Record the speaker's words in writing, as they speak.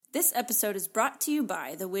This episode is brought to you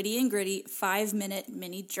by the Witty and Gritty 5-Minute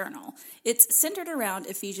Mini Journal. It's centered around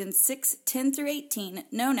Ephesians 6:10 through 18,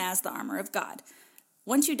 known as the Armor of God.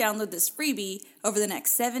 Once you download this freebie, over the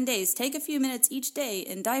next 7 days, take a few minutes each day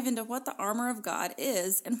and dive into what the Armor of God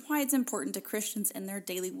is and why it's important to Christians in their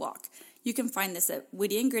daily walk. You can find this at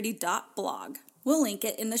wittyandgritty.blog. We'll link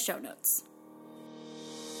it in the show notes.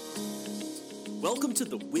 Welcome to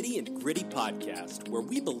the Witty and Gritty podcast, where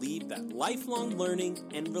we believe that lifelong learning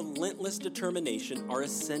and relentless determination are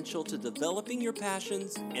essential to developing your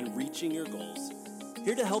passions and reaching your goals.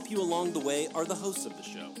 Here to help you along the way are the hosts of the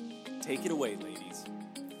show. Take it away, ladies.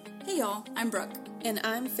 Hey y'all, I'm Brooke. And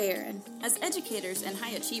I'm Farron. As educators and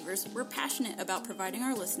high achievers, we're passionate about providing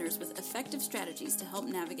our listeners with effective strategies to help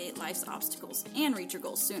navigate life's obstacles and reach your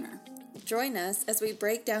goals sooner. Join us as we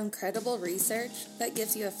break down credible research that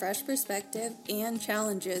gives you a fresh perspective and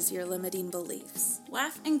challenges your limiting beliefs.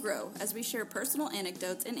 Laugh and grow as we share personal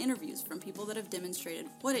anecdotes and interviews from people that have demonstrated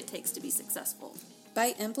what it takes to be successful.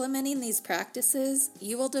 By implementing these practices,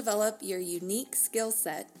 you will develop your unique skill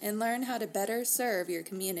set and learn how to better serve your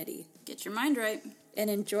community. Get your mind right. And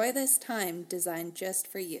enjoy this time designed just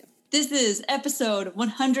for you. This is episode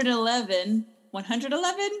 111.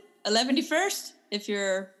 111? 111st, if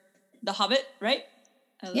you're the Hobbit, right?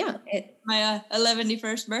 Yeah. My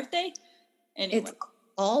 111st birthday. Anyway. It's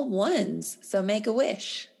all ones, so make a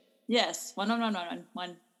wish. Yes, one.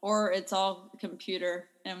 Or it's all computer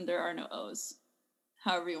and there are no O's.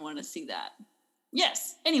 However you want to see that.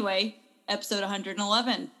 Yes. Anyway, episode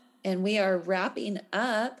 111. And we are wrapping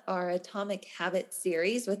up our Atomic Habits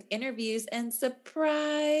series with interviews, and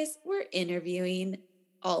surprise, we're interviewing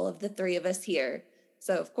all of the three of us here.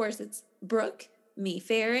 So, of course, it's Brooke, me,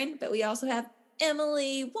 Farron, but we also have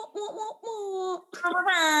Emily.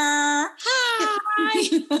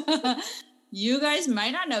 Hi. You guys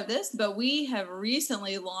might not know this, but we have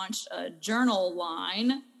recently launched a journal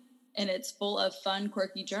line, and it's full of fun,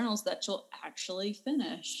 quirky journals that you'll actually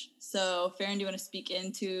finish. So, Farron, do you want to speak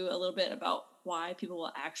into a little bit about why people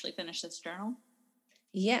will actually finish this journal?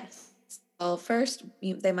 Yes. Well, first,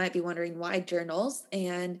 they might be wondering why journals.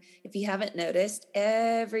 And if you haven't noticed,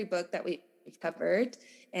 every book that we've covered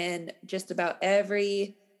and just about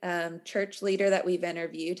every church leader that we've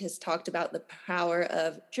interviewed has talked about the power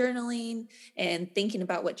of journaling and thinking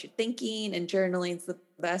about what you're thinking, and journaling is the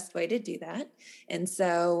best way to do that. And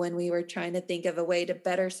so when we were trying to think of a way to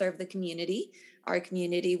better serve the community, our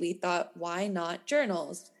community, we thought, why not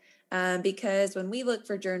journals? Because when we looked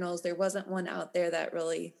for journals, there wasn't one out there that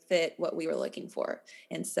really fit what we were looking for.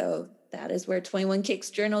 And so that is where 21 Kicks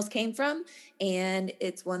journals came from. And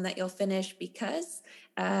it's one that you'll finish because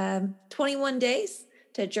 21 days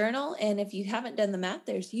to journal. And if you haven't done the math,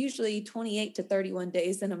 there's usually 28 to 31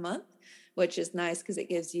 days in a month, which is nice because it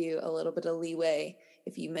gives you a little bit of leeway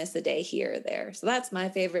if you miss a day here or there. So that's my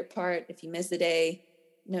favorite part. If you miss a day,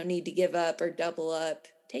 no need to give up or double up.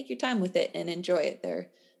 Take your time with it and enjoy it.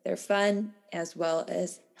 They're fun as well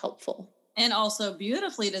as helpful. And also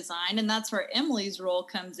beautifully designed. And that's where Emily's role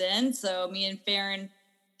comes in. So me and Farron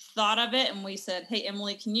thought of it and we said, hey,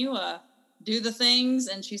 Emily, can you do the things?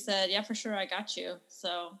 And she said, yeah, for sure. I got you.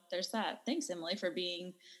 So there's that. Thanks, Emily, for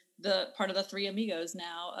being the part of the three amigos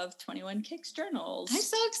now of 21 Kicks journals. I'm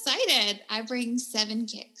so excited. I bring 7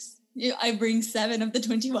 kicks. Yeah, I bring 7 of the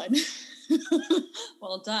 21.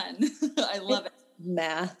 Well done. I love it.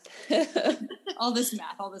 Math. all this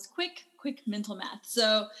quick mental math.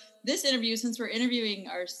 So this interview, since we're interviewing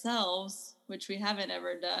ourselves, which we haven't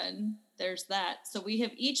ever done, there's that. So we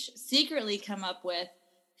have each secretly come up with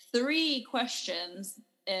 3 questions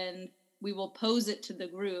and we will pose it to the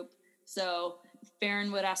group. So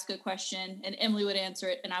Farron would ask a question and Emily would answer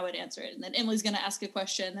it and I would answer it. And then Emily's going to ask a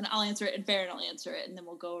question, then I'll answer it and Farron will answer it. And then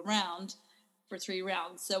we'll go around for 3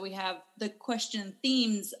 rounds. So we have the question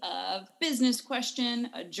themes of business question,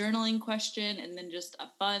 a journaling question, and then just a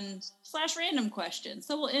fun / random question.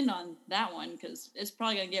 So we'll end on that one because it's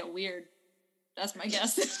probably going to get weird. That's my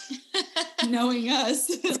guess. Knowing us.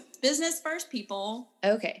 Business first, people.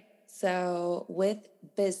 Okay. So with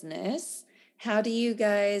business, how do you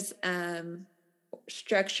guys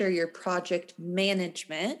structure your project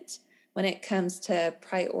management when it comes to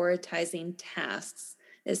prioritizing tasks,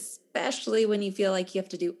 especially when you feel like you have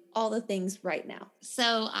to do all the things right now?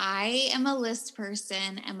 So I am a list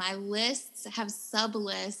person and my lists have sub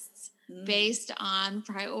lists based on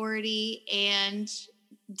priority and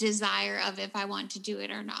desire of if I want to do it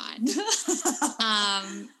or not.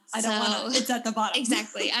 I don't want to, it's at the bottom.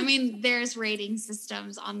 Exactly. I mean, there's rating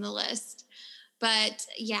systems on the list, but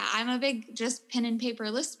yeah, I'm a big just pen and paper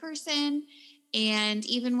list person. And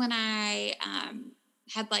even when I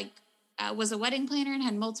had like was a wedding planner and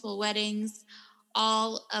had multiple weddings.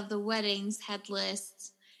 All of the weddings had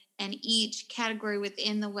lists, and each category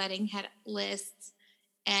within the wedding had lists.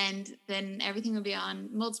 And then everything would be on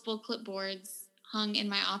multiple clipboards hung in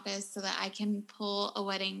my office so that I can pull a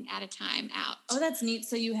wedding at a time out. Oh, that's neat.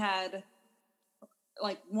 So you had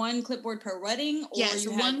like one clipboard per wedding? Or yes,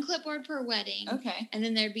 you had... one clipboard per wedding. Okay. And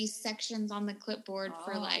then there'd be sections on the clipboard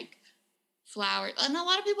for like flowers. And a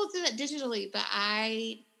lot of people do that digitally, but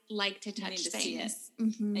I like to touch things. See it.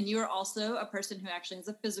 Mm-hmm. And you are also a person who actually has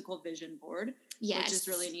a physical vision board. Yes. Which is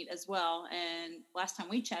really neat as well. And last time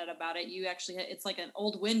we chatted about it, you actually it's like an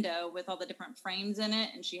old window with all the different frames in it,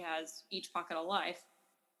 and she has each pocket of life,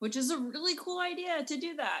 which is a really cool idea to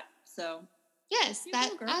do that. So yes,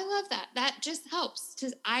 I love that. That just helps.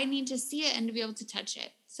 I need to see it and to be able to touch it.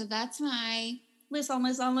 So that's my list on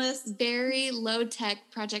list. Very low tech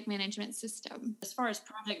project management system. As far as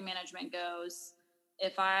project management goes,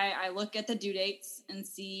 if I look at the due dates and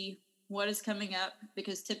see what is coming up,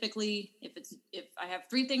 because typically if I have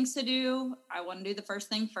 3 things to do, I want to do the first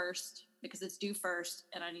thing first because it's due first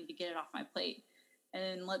and I need to get it off my plate.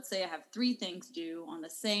 And let's say I have 3 things due on the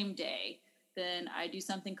same day, then I do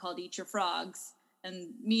something called Eat Your Frogs. And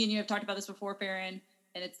me and you have talked about this before, Farron,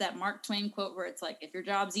 and it's that Mark Twain quote where it's like, if your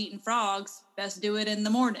job's eating frogs, best do it in the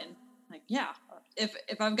morning. Like, yeah, if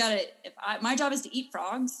I've got it, my job is to eat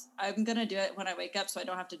frogs, I'm going to do it when I wake up so I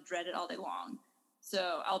don't have to dread it all day long.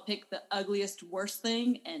 So I'll pick the ugliest, worst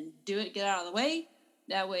thing and do it, get out of the way.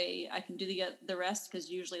 That way I can do the rest, because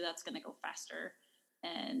usually that's going to go faster.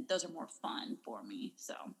 And those are more fun for me.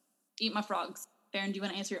 So eat my frogs. Farron, do you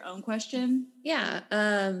want to answer your own question? Yeah.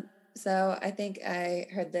 So I think I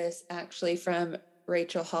heard this actually from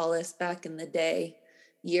Rachel Hollis back in the day,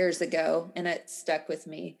 years ago, and it stuck with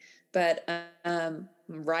me. But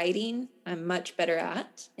writing, I'm much better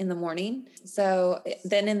at in the morning. So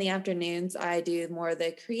then in the afternoons, I do more of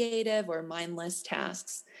the creative or mindless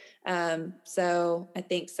tasks. So I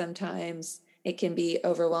think sometimes it can be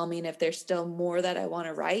overwhelming if there's still more that I want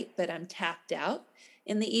to write, but I'm tapped out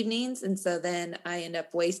in the evenings. And so then I end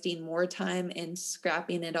up wasting more time and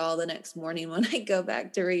scrapping it all the next morning when I go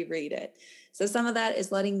back to reread it. So some of that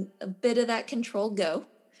is letting a bit of that control go.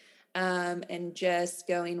 And just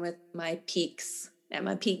going with my peaks at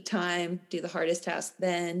my peak time, do the hardest task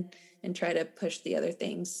then, and try to push the other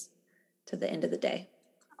things to the end of the day.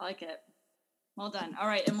 I like it. Well done. All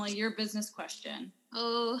right, Emily, your business question.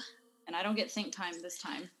 Oh. And I don't get think time this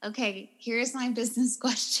time. Okay, here's my business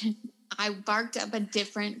question. I barked up a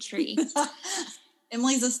different tree.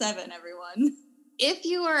 Emily's a 7, everyone. If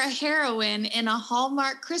you were a heroine in a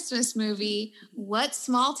Hallmark Christmas movie, what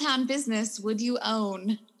small town business would you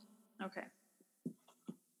own? Okay.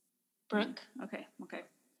 Brooke? Okay.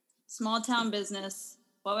 Small town business.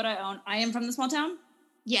 What would I own? I am from the small town?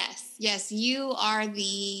 Yes. You are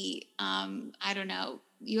the, I don't know,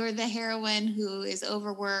 you're the heroine who is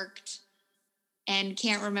overworked and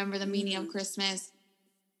can't remember the meaning of Christmas,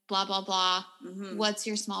 blah, blah, blah. Mm-hmm. What's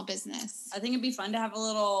your small business? I think it'd be fun to have a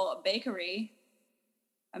little bakery.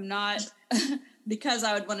 I'm not... because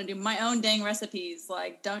I would want to do my own dang recipes.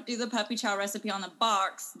 Like, don't do the puppy chow recipe on the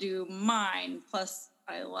box. Do mine. Plus,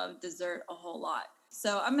 I love dessert a whole lot.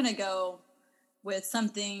 So I'm going to go with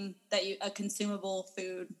something a consumable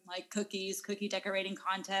food, like cookies, cookie decorating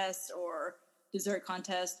contest, or dessert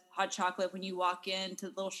contest, hot chocolate when you walk into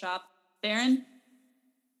the little shop. Farron?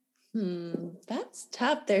 That's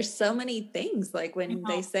tough. There's so many things. Like when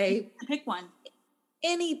they say... Pick one.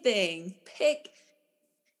 Anything. Pick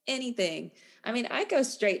anything. I mean, I go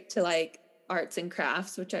straight to like arts and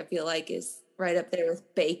crafts, which I feel like is right up there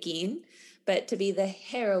with baking. But to be the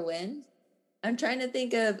heroine, I'm trying to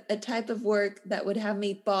think of a type of work that would have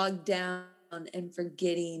me bogged down and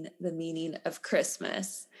forgetting the meaning of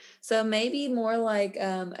Christmas. So maybe more like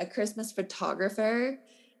a Christmas photographer.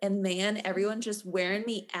 And man, everyone's just wearing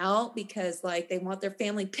me out because like they want their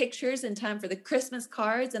family pictures in time for the Christmas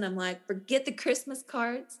cards. And I'm like, forget the Christmas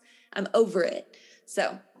cards. I'm over it.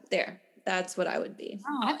 So there. That's what I would be.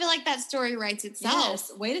 Oh, I feel like that story writes itself.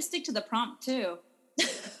 Yes. Way to stick to the prompt, too.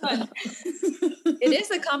 It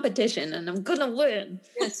is a competition, and I'm going to win.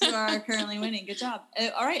 Yes, you are currently winning. Good job.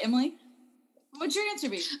 All right, Emily. What's your answer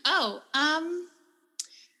be? Oh, I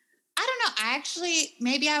don't know.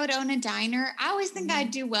 Maybe I would own a diner. I always think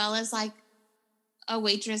I'd do well as like a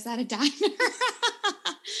waitress at a diner.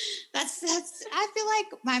 I feel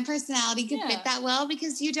like my personality could fit that well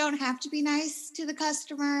because you don't have to be nice to the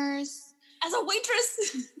customers. As a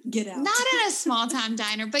waitress, get out. Not in a small town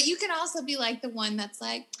diner, but you can also be like the one that's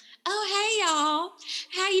like, oh, hey, y'all.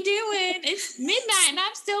 How you doing? It's midnight and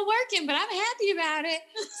I'm still working, but I'm happy about it.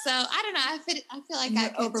 So I don't know. I feel like I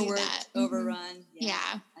could do that. Overrun.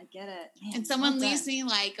 Yeah. I get it. Man, and someone leaves me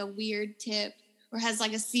like a weird tip or has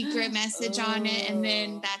like a secret message on it. And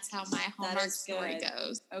then that's how my Hallmark story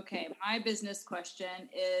goes. Okay. My business question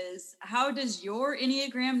is, how does your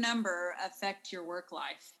Enneagram number affect your work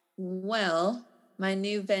life? Well, my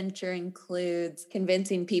new venture includes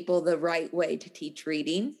convincing people the right way to teach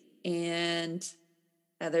reading, and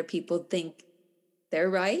other people think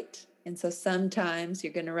they're right. And so sometimes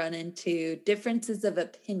you're going to run into differences of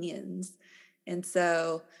opinions. And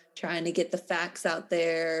so trying to get the facts out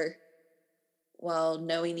there while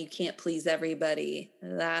knowing you can't please everybody,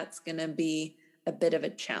 that's going to be a bit of a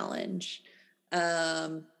challenge.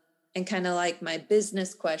 And kind of like my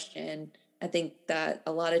business question, I think that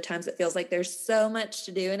a lot of times it feels like there's so much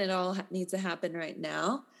to do and it all needs to happen right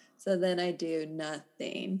now. So then I do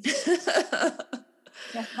nothing.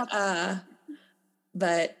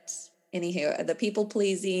 But anywho, the people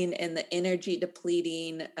pleasing and the energy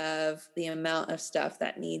depleting of the amount of stuff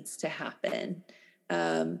that needs to happen.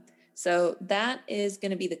 So that is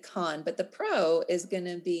going to be the con, but the pro is going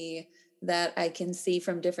to be that I can see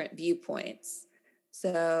from different viewpoints.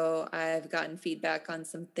 So I've gotten feedback on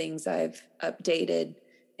some things I've updated,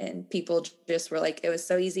 and people just were like, it was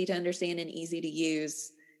so easy to understand and easy to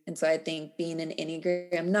use. And so I think being an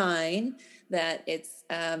Enneagram 9, that it's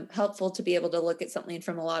helpful to be able to look at something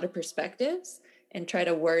from a lot of perspectives and try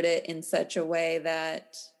to word it in such a way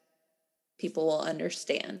that people will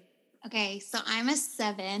understand. Okay, so I'm a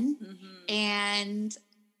 7, and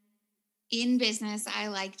in business, I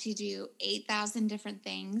like to do 8,000 different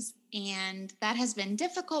things. And that has been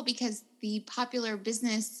difficult because the popular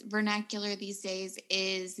business vernacular these days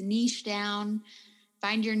is niche down,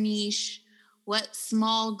 find your niche. What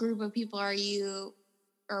small group of people are you,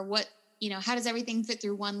 or what, how does everything fit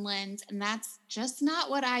through one lens? And that's just not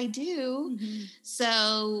what I do.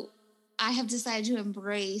 So I have decided to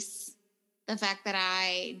embrace the fact that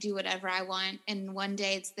I do whatever I want. And one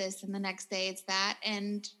day it's this and the next day it's that.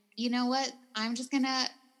 And you know what? I'm just going to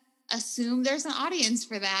assume there's an audience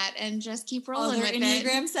for that and just keep rolling with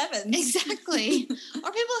Enneagram it. 7s. Exactly.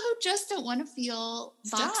 Or people who just don't want to feel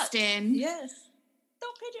boxed in. Yes.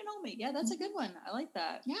 Don't pigeonhole me. Yeah, that's a good one. I like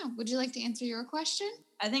that. Yeah. Would you like to answer your question?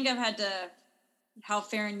 I think I've had to, how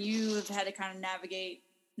Farron, you have had to kind of navigate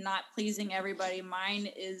not pleasing everybody. Mine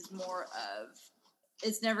is more of,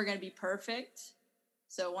 it's never going to be perfect.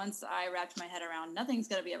 So once I wrapped my head around, nothing's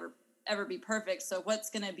going to be ever be perfect. So what's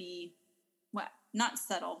going to be, not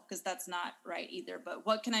settle, because that's not right either, but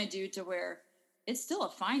what can I do to where it's still a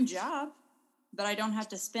fine job, but I don't have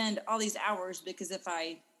to spend all these hours, because if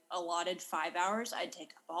I allotted 5 hours, I'd take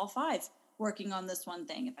up all 5 working on this one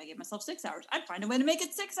thing. If I gave myself 6 hours, I'd find a way to make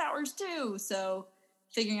it 6 hours too. So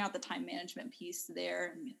figuring out the time management piece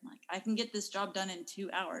there, and like, I can get this job done in 2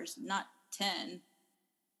 hours, not 10.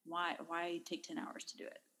 Why take 10 hours to do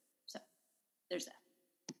it? So there's that.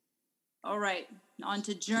 All right, on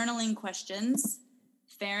to journaling questions.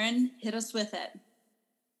 Farron, hit us with it.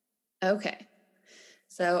 Okay.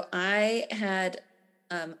 So I had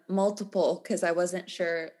multiple, because I wasn't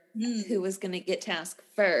sure who was going to get tasked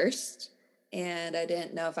first, and I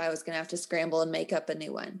didn't know if I was going to have to scramble and make up a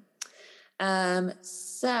new one.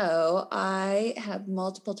 So I have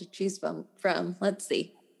multiple to choose from. Let's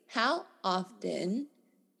see. How often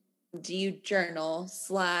do you journal /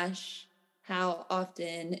 how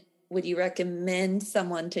often would you recommend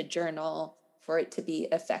someone to journal for it to be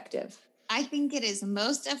effective? I think it is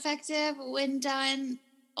most effective when done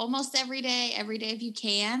almost every day if you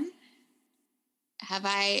can. Have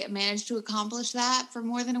I managed to accomplish that for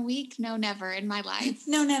more than a week? No, never in my life.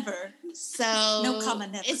 No, never. So no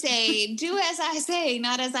comment, never. It's a do as I say,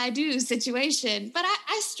 not as I do situation. But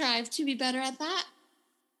I strive to be better at that.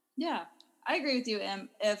 Yeah, I agree with you, Em.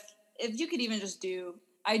 If you could even just do,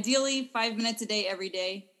 ideally, 5 minutes a day, every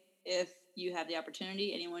day, if you have the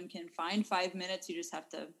opportunity, anyone can find 5 minutes. You just have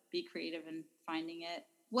to be creative in finding it.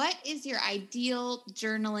 What is your ideal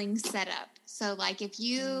journaling setup? So, like, if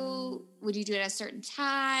you, would you do it at a certain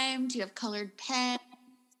time? Do you have colored pens?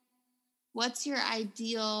 What's your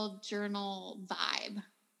ideal journal vibe?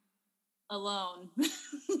 Alone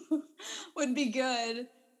would be good.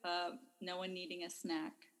 No one needing a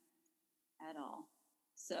snack at all.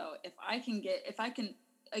 So if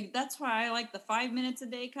that's why I like the 5 minutes a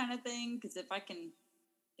day kind of thing. Because if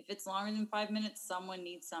it's longer than 5 minutes, someone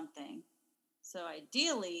needs something. So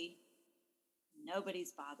ideally,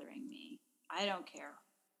 nobody's bothering me. I don't care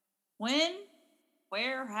when,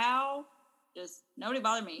 where, how. Just nobody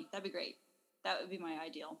bother me. That'd be great. That would be my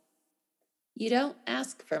ideal. You don't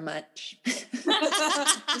ask for much.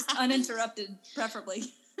 Just uninterrupted,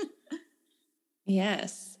 preferably.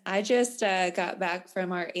 Yes. I just got back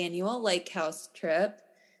from our annual lake house trip.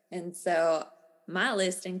 And so my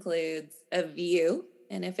list includes a view.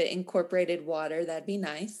 And if it incorporated water, that'd be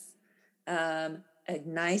nice. A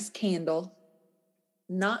nice candle,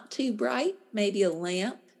 not too bright, maybe a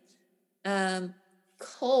lamp.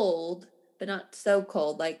 Cold, but not so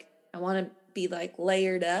cold. Like I want to be like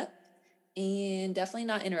layered up and definitely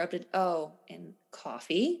not interrupted. Oh, and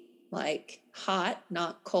coffee, like hot,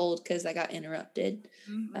 not cold because I got interrupted.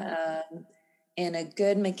 And a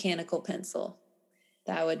good mechanical pencil.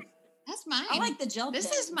 That's mine. I like the gel This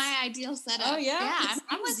pens. is my ideal setup. Oh, yeah? Yeah, It's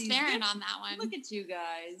I'm with easy. Farron on that one. Look at you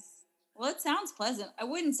guys. Well, it sounds pleasant. I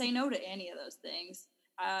wouldn't say no to any of those things.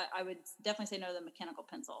 I would definitely say no to the mechanical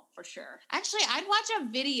pencil for sure. Actually, I'd watch a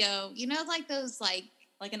video, like those, like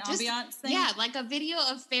an ambiance thing? Yeah, like a video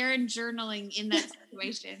of Farron journaling in that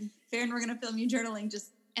situation. Farron, we're going to film you journaling.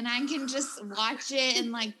 And I can just watch it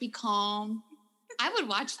and, be calm. I would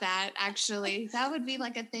watch that, actually. That would be,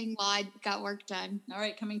 a thing while I got work done. All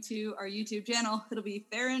right, coming to our YouTube channel, it'll be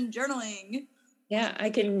Farron journaling. Yeah,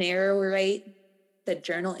 I can narrate the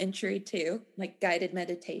journal entry too, like guided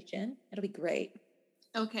meditation. It'll be great.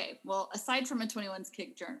 Okay, well, aside from a 21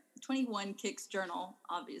 Kicks journal,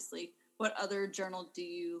 obviously, what other journal do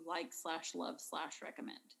you like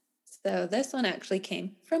 /love/recommend? So this one actually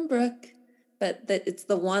came from Brooke, but it's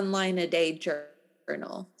the 1 line a day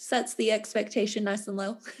journal. Sets the expectation nice and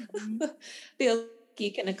low. Feel like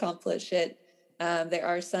you can accomplish it. There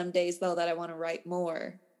are some days though that I want to write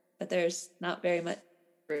more, but there's not very much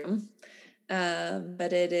room.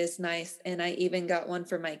 But it is nice. And I even got one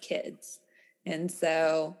for my kids. And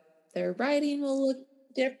so their writing will look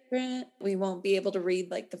different. We won't be able to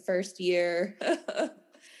read the first year.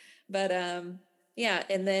 But yeah,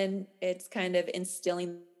 and then it's kind of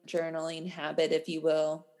instilling journaling habit, if you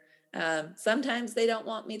will. Sometimes they don't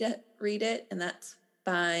want me to read it, and that's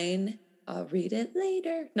fine. I'll read it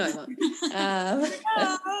later. No,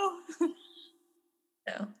 I won't.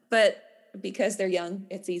 No, but because they're young,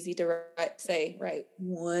 it's easy to write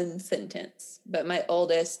one sentence. But my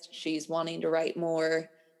oldest, she's wanting to write more,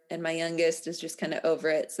 and my youngest is just kind of over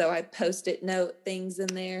it. So I Post-it note things in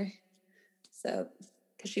there. So,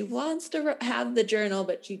 because she wants to have the journal,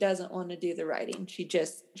 but she doesn't want to do the writing.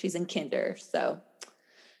 She's in kinder. So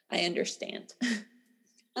I understand.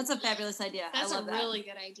 That's a fabulous idea. That's I love a really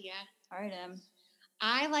good idea. All right, Em.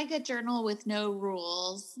 I like a journal with no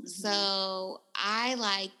rules. Mm-hmm. So I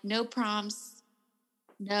like no prompts,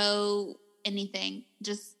 no anything.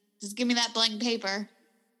 Just give me that blank paper.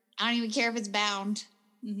 I don't even care if it's bound.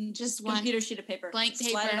 Mm-hmm. Just one computer sheet of paper. Blank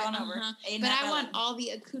paper. Slide it on over. But I want all the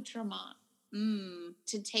accoutrement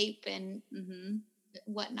to tape and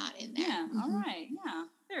whatnot in there. Yeah. All right. Yeah.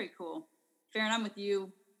 Very cool. Farron, I'm with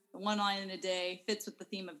you. The 1 line in a day fits with the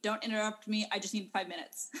theme of don't interrupt me. I just need 5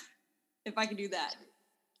 minutes. If I could do that,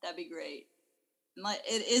 that'd be great. And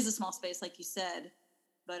it is a small space, like you said,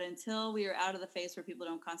 but until we are out of the phase where people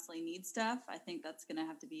don't constantly need stuff, I think that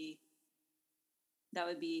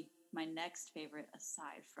would be my next favorite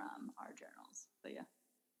aside from our journals. But yeah,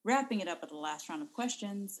 wrapping it up with the last round of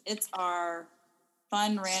questions. It's our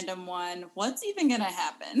fun, random one. What's even going to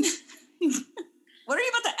happen? What are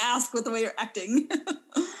you about to ask with the way you're acting?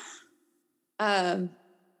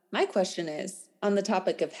 My question is, on the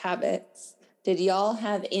topic of habits, did y'all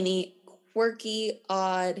have any quirky,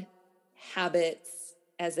 odd habits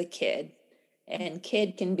as a kid? And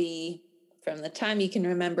kid can be from the time you can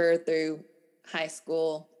remember through high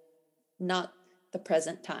school, not the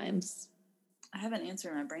present times. I have an answer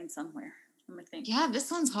in my brain somewhere. Let me think. Yeah,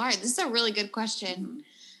 this one's hard. This is a really good question.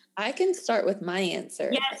 I can start with my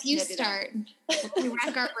answer. Yes, you start. We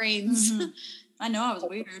rack our brains. I know I was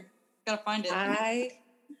weird. Gotta find it.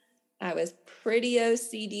 I was pretty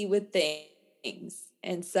OCD with things.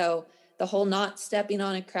 And so the whole not stepping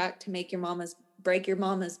on a crack to break your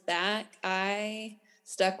mama's back, I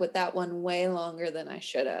stuck with that one way longer than I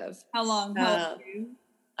should have. How long? How old were you?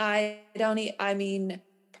 I mean,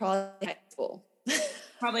 probably high school.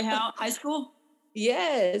 Probably high school?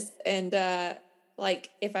 Yes. And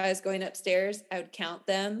if I was going upstairs, I would count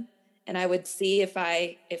them. And I would see if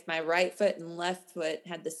my right foot and left foot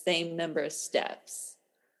had the same number of steps.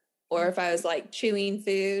 Or if I was chewing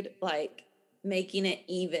food, making it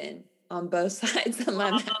even on both sides of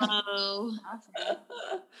my mouth.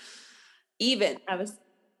 Even. I was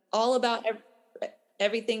all about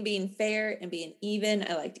everything being fair and being even.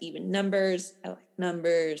 I liked even numbers. I liked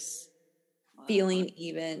numbers. Wow. Feeling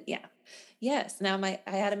even. Yeah. Yes. Now I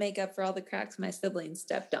had to make up for all the cracks my siblings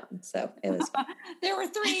stepped on. So it was There were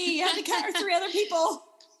 3. You had to counter 3 other people.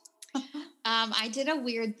 I did a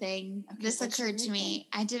weird thing. Okay, This what's your occurred to weird me.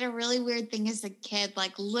 I did a really weird thing as a kid,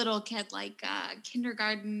 like little kid, like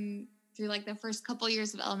kindergarten through like the first couple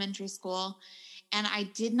years of elementary school. And I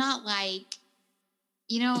did not like,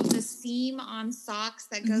 the seam on socks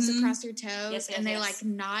that goes across your toes and they like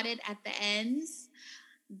knotted at the ends.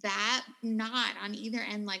 That knot on either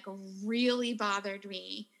end like really bothered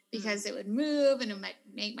me because it would move and it might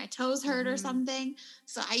make my toes hurt or something.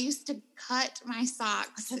 So I used to cut my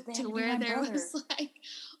socks to where there was like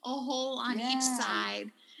a hole on each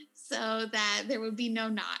side so that there would be no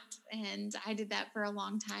knot. And I did that for a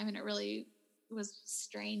long time and it really was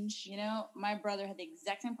strange. My brother had the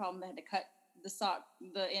exact same problem. They had to cut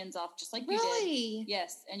the ends off just like you did.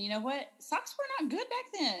 Yes. And you know what? Socks were not good back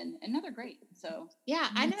then. And now they're great. So yeah,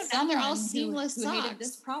 I know now they're all seamless who socks. Hated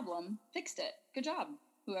this problem fixed it. Good job,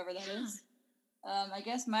 whoever that is. I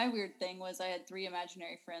guess my weird thing was I had 3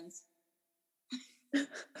 imaginary friends.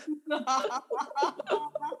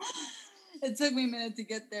 It took me a minute to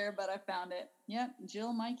get there, but I found it. Yep,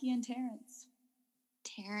 Jill, Mikey, and Terrence.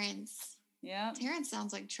 Terrence. Yeah. Terrence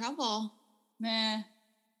sounds like trouble. Meh.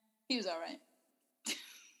 He was all right.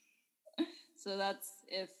 So that's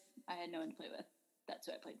if I had no one to play with. That's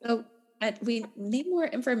who I played with. Oh, we need more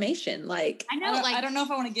information. Like I know, I don't know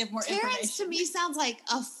if I want to give more information. Terrence to me sounds like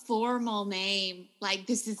a formal name. Like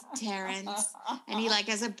this is Terrence, and he like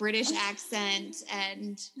has a British accent,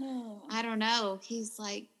 and I don't know. He's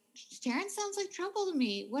like Terrence sounds like trouble to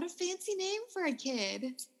me. What a fancy name for a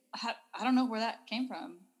kid. I don't know where that came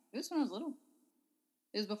from. It was when I was little.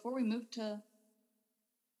 It was before we moved to.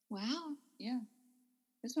 Wow. Yeah.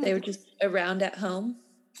 They were just around at home.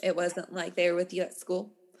 It wasn't like they were with you at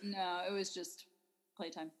school. No, it was just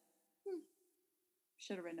playtime.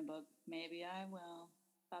 Should have written a book. Maybe I will.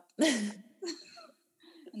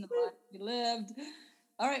 In the block we lived.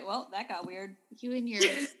 All right, well, that got weird. You and your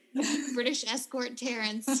British escort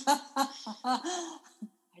Terrence. I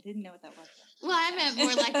didn't know what that was. Well, I meant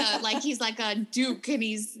more like he's like a duke and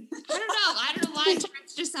he's, I don't know why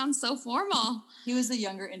Terrence just sounds so formal. He was the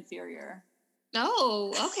younger inferior.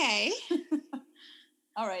 Oh, okay.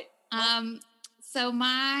 All right. So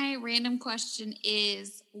my random question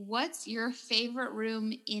is, what's your favorite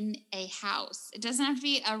room in a house? It doesn't have to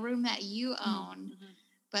be a room that you own,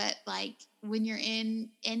 but like when you're in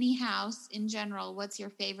any house in general, what's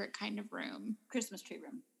your favorite kind of room? Christmas tree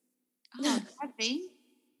room. Oh, that thing?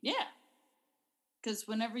 Yeah. Because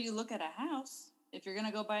whenever you look at a house, if you're going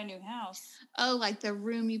to go buy a new house. Oh, like the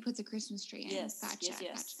room you put the Christmas tree in. Yes. Gotcha.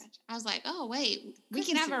 Yes. Gotcha. I was like, oh, wait, we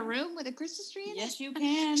can have a room with a Christmas tree in it? Yes, you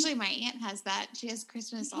can. Actually, my aunt has that. She has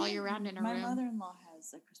Christmas all year round in her room. My mother-in-law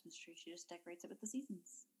has a Christmas tree. She just decorates it with the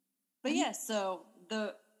seasons. But yes, so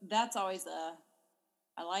that's always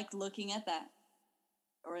I like looking at that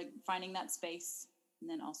or finding that space. And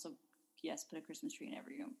then also, yes, put a Christmas tree in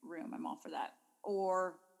every room. I'm all for that.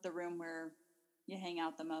 Or the room where you hang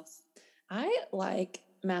out the most. I like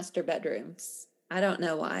master bedrooms. I don't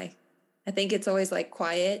know why. I think it's always like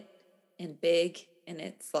quiet and big and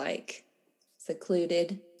it's like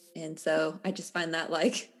secluded. And so I just find that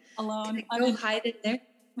like alone. Go hide in there.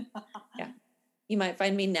 Yeah. You might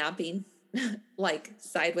find me napping like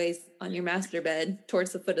sideways on your master bed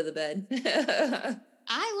towards the foot of the bed.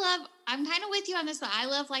 I'm kind of with you on this, but I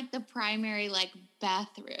love like the primary like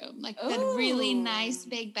bathroom, like the really nice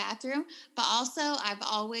big bathroom. But also I've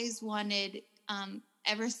always wanted,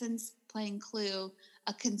 ever since playing Clue,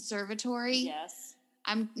 a conservatory. Yes.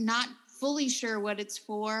 I'm not fully sure what it's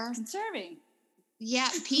for. Conserving. Yeah,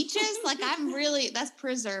 peaches. Like that's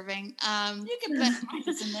preserving. You can put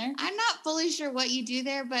peaches in there. I'm not fully sure what you do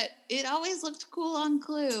there, but it always looked cool on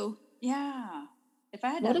Clue. Yeah. If I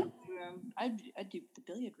had to have a room, I'd do the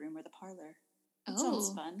billiard room or the parlor. That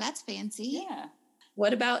sounds fun. That's fancy. Yeah.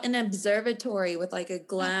 What about an observatory with like a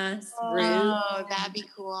glass roof? Oh, that'd be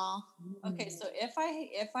cool. Okay, so if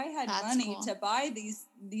I had money to buy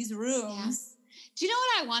these rooms. Yeah. Do you know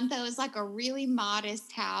what I want though? Is like a really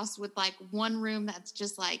modest house with like one room that's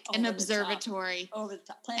just like an observatory. Over the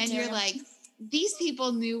top. And you're like, these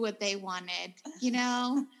people knew what they wanted, you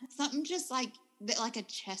know? Something just like a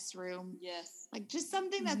chess room. Yes. Like just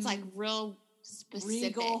something that's like real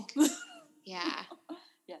specific. Regal. Yeah.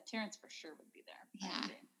 Yeah, Terrence for sure would be there. Yeah.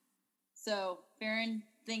 So, Farron,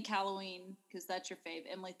 think Halloween because that's your fave.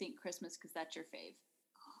 Emily, think Christmas because that's your fave.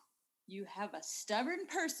 You have a stubborn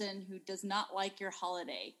person who does not like your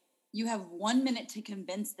holiday. You have 1 minute to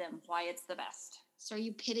convince them why it's the best. So are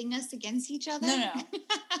you pitting us against each other?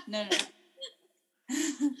 No.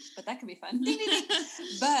 but that could be fun.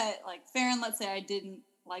 But like Farron, let's say I didn't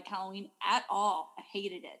like Halloween at all. I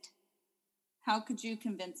hated it. How could you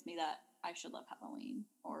convince me that I should love Halloween?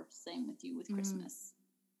 Or same with you with Christmas?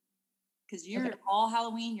 Because you're all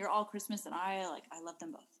Halloween, you're all Christmas, and I love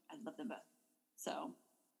them both. I love them both. So,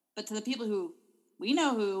 but to the people who we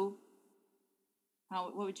know who,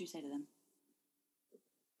 what would you say to them?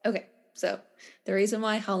 Okay, so the reason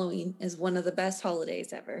why Halloween is one of the best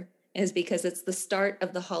holidays ever is because it's the start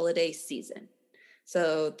of the holiday season.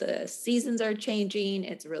 So the seasons are changing.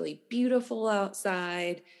 It's really beautiful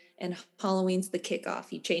outside, and Halloween's the kickoff.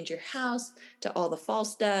 You change your house to all the fall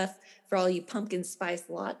stuff. For all you pumpkin spice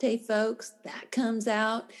latte folks, that comes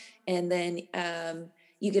out. And then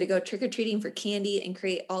you get to go trick-or-treating for candy and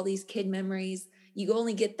create all these kid memories. You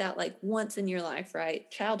only get that like once in your life,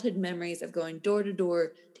 right? Childhood memories of going door to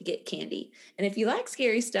door to get candy. And if you like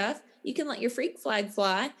scary stuff, you can let your freak flag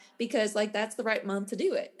fly because like that's the right month to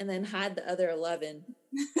do it. And then hide the other 11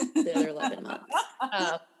 months.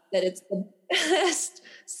 That it's the best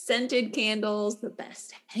scented candles, the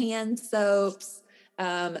best hand soaps,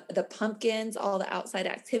 the pumpkins, all the outside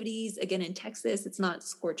activities. Again, in Texas, it's not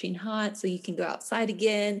scorching hot, so you can go outside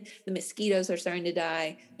again. The mosquitoes are starting to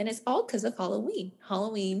die. And it's all because of Halloween.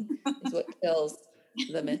 Halloween is what kills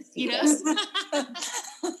the mosquitoes.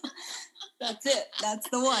 That's it. That's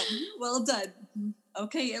the one. Well done.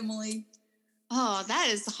 Okay, Emily. Oh, that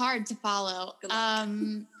is hard to follow.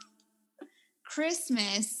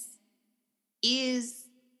 Christmas is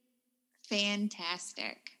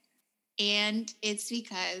fantastic. And it's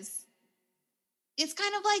because it's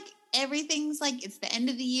kind of like everything's like, it's the end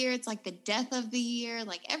of the year. It's like the death of the year.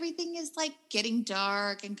 Like everything is like getting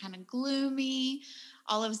dark and kind of gloomy.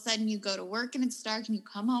 All of a sudden you go to work and it's dark and you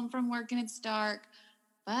come home from work and it's dark.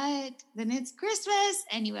 But then it's Christmas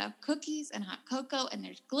and you have cookies and hot cocoa and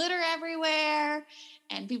there's glitter everywhere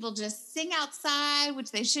and people just sing outside,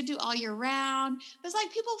 which they should do all year round. But it's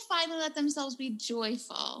like people finally let themselves be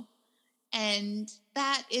joyful. And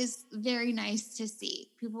that is very nice to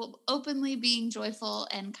see. People openly being joyful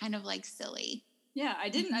and kind of like silly. Yeah, I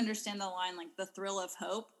didn't understand the line like the thrill of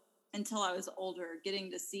hope until I was older,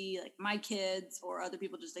 getting to see like my kids or other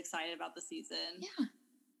people just excited about the season. Yeah.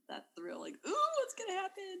 That thrill, like, ooh, what's going to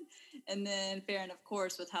happen? And then Farron, of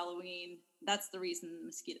course, with Halloween, that's the reason the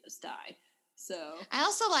mosquitoes die. So I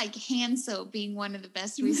also like hand soap being one of the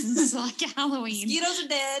best reasons to like Halloween. Mosquitoes are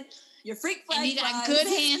dead. Your freak flag and you got good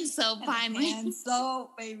hand soap finally. Hand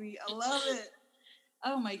soap, baby. I love it.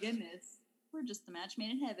 Oh my goodness. We're just the match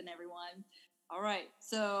made in heaven, everyone. All right.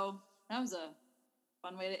 So that was a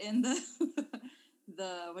fun way to end the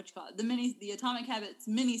Atomic Habits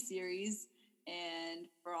mini series. And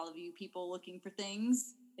for all of you people looking for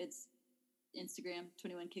things, it's Instagram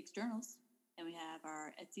 21 Kicks Journals. And we have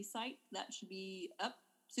our Etsy site. That should be up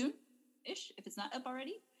soon-ish, if it's not up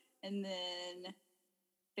already. And then,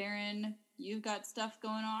 Farron, you've got stuff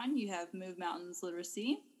going on. You have Move Mountains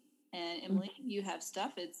Literacy. And Emily, you have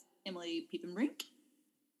stuff. It's Emily Piepenbrink.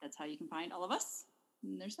 That's how you can find all of us.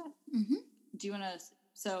 And there's that. Mm-hmm. Do you want to...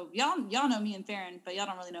 So, y'all know me and Farron, but y'all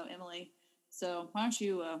don't really know Emily. So, why don't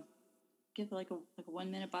you... give like a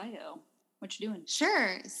 1-minute bio. What you doing?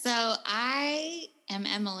 Sure. So I am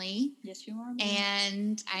Emily. Yes, you are.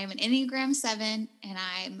 And I'm an Enneagram 7, and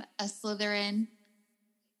I'm a Slytherin,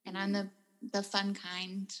 and I'm the fun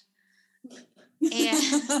kind. And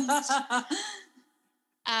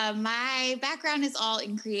my background is all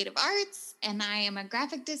in creative arts, and I am a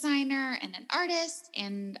graphic designer and an artist,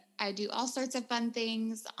 and I do all sorts of fun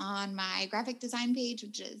things on my graphic design page,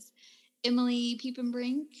 which is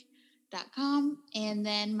EmilyPiepenbrink.com, and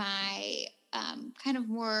then my kind of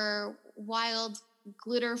more wild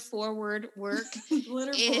glitter forward work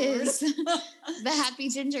is the Happy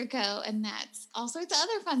Ginger Co, and that's all sorts of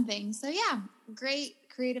other fun things. So yeah, great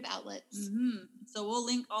creative outlets. Mm-hmm. So we'll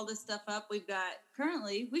link all this stuff up. We've got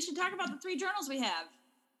currently, we should talk about the 3 journals we have.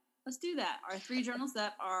 Let's do that. Our 3 journals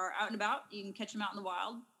that are out and about. You can catch them out in the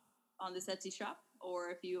wild on this Etsy shop, or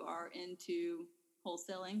if you are into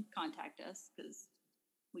wholesaling, contact us because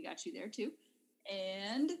we got you there too.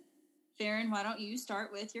 And Farron, why don't you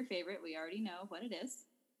start with your favorite? We already know what it is.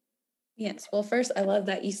 Yes. Well, first, I love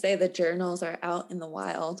that you say the journals are out in the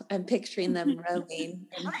wild. I'm picturing them roaming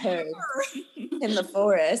in herds in the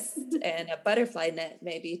forest and a butterfly net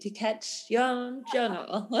maybe to catch young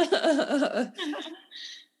journal.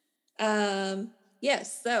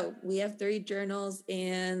 Yes. So we have 3 journals,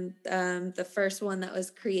 and the first one that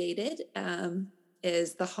was created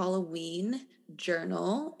is the Halloween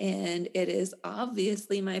journal, and it is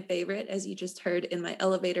obviously my favorite, as you just heard in my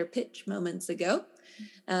elevator pitch moments ago.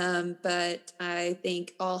 But I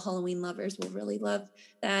think all Halloween lovers will really love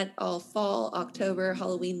that. All fall, October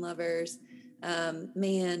Halloween lovers.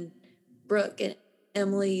 Man, Brooke and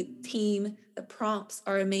Emily team, the prompts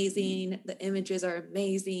are amazing. The images are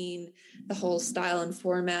amazing. The whole style and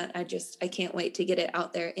format. I can't wait to get it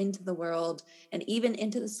out there into the world and even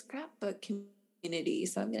into the scrapbook community.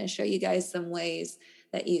 So I'm going to show you guys some ways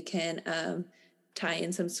that you can tie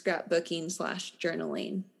in some scrapbooking /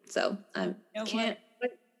 journaling. So I can't.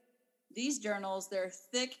 These journals, they're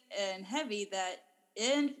thick and heavy that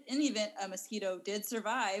in any event a mosquito did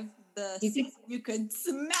survive, you could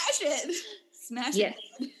smash it. Smash it.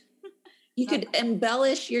 You could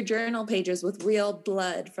embellish your journal pages with real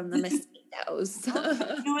blood from the mosquitoes. You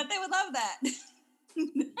know what? They would love that.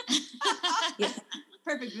 Yeah.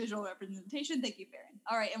 Perfect visual representation. Thank you, Farron.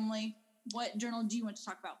 All right, Emily, what journal do you want to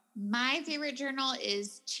talk about? My favorite journal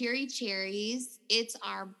is Cherry Cherries. It's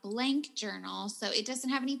our blank journal. So it doesn't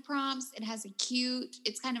have any prompts. It has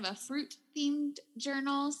it's kind of a fruit themed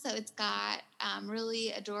journal. So it's got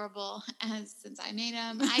really adorable, since I made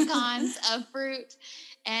them, icons of fruit.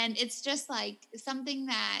 And it's just like something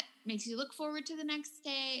that makes you look forward to the next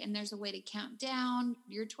day. And there's a way to count down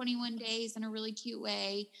your 21 days in a really cute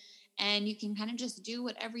way. And you can kind of just do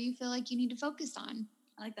whatever you feel like you need to focus on.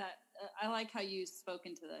 I like that. I like how you spoke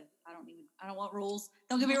into I don't want rules.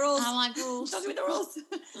 Don't give me rules. I don't like rules. Don't give me the rules.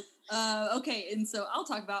 Okay. And so I'll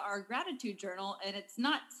talk about our gratitude journal, and it's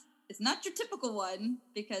not your typical one,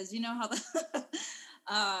 because you know how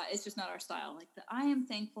it's just not our style. Like I am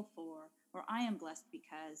thankful for, or I am blessed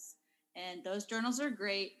because, and those journals are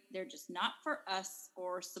great. They're just not for us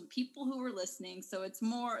or some people who are listening. So it's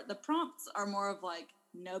more, the prompts are more of like,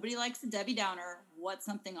 nobody likes a Debbie Downer. What's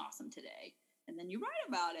something awesome today? And then you write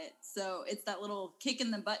about it. So it's that little kick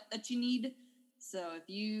in the butt that you need. So if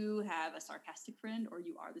you have a sarcastic friend, or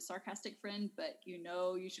you are the sarcastic friend, but you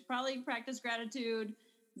know you should probably practice gratitude,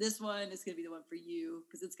 this one is going to be the one for you,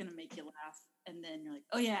 because it's going to make you laugh. And then you're like,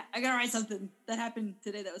 oh yeah, I got to write something that happened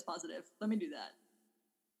today that was positive. Let me do that.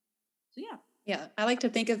 So yeah. Yeah, I like to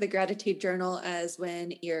think of the gratitude journal as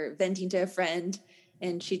when you're venting to a friend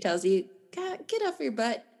and she tells you, get off your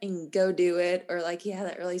butt and go do it. Or like, yeah,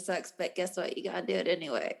 that really sucks, but guess what? You got to do it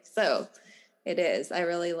anyway. So it is. I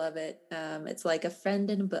really love it. It's like a friend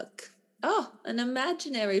in a book. Oh, an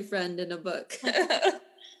imaginary friend in a book.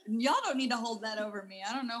 Y'all don't need to hold that over me.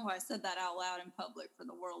 I don't know why I said that out loud in public for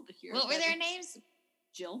the world to hear. What were their names?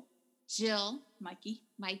 Jill, Mikey,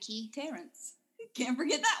 Terrence. Can't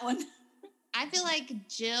forget that one. I feel like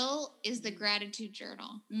Jill is the gratitude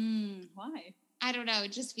journal. Why? I don't know.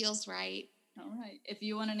 It just feels right. All right. If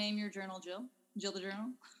you want to name your journal Jill the journal,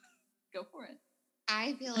 go for it.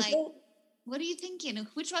 I feel like, what are you thinking?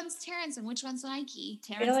 Which one's Terrence and which one's Mikey?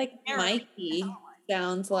 I feel like Mikey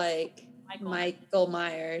sounds like Michael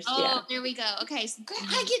Myers. Oh, there we go. Okay. So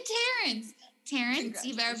I get Terrence. Terrence,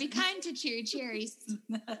 you better be kind to Cherry Cherries.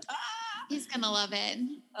 He's going to love it.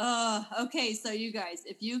 Okay. So you guys,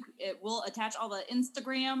 it will attach all the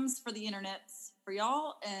Instagrams for the internets for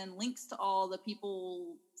y'all, and links to all the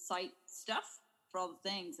people site stuff for all the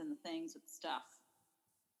things, and the things with stuff.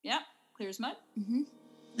 Yep. Clear as mud. Mm-hmm.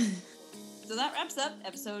 So that wraps up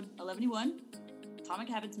episode 11-1, Atomic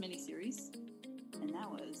Habits miniseries. And that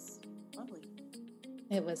was lovely.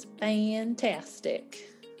 It was fantastic.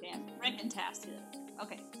 Fan-freaking-tastic.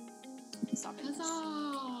 Okay. Stop it.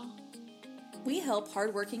 Huzzah! We help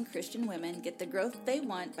hardworking Christian women get the growth they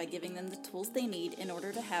want by giving them the tools they need in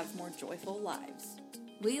order to have more joyful lives.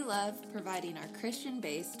 We love providing our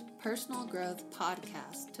Christian-based personal growth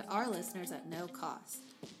podcast to our listeners at no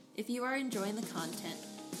cost. If you are enjoying the content,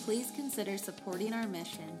 please consider supporting our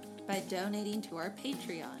mission by donating to our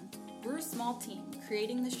Patreon. We're a small team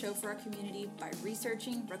creating the show for our community by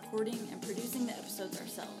researching, recording, and producing the episodes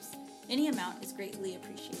ourselves. Any amount is greatly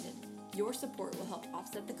appreciated. Your support will help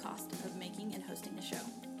offset the cost of making and hosting the show.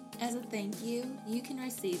 As a thank you, you can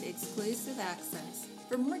receive exclusive access.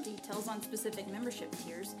 For more details on specific membership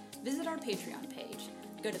tiers, visit our Patreon page.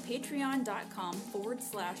 Go to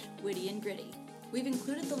patreon.com/wittyandgritty. We've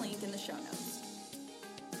included the link in the show notes.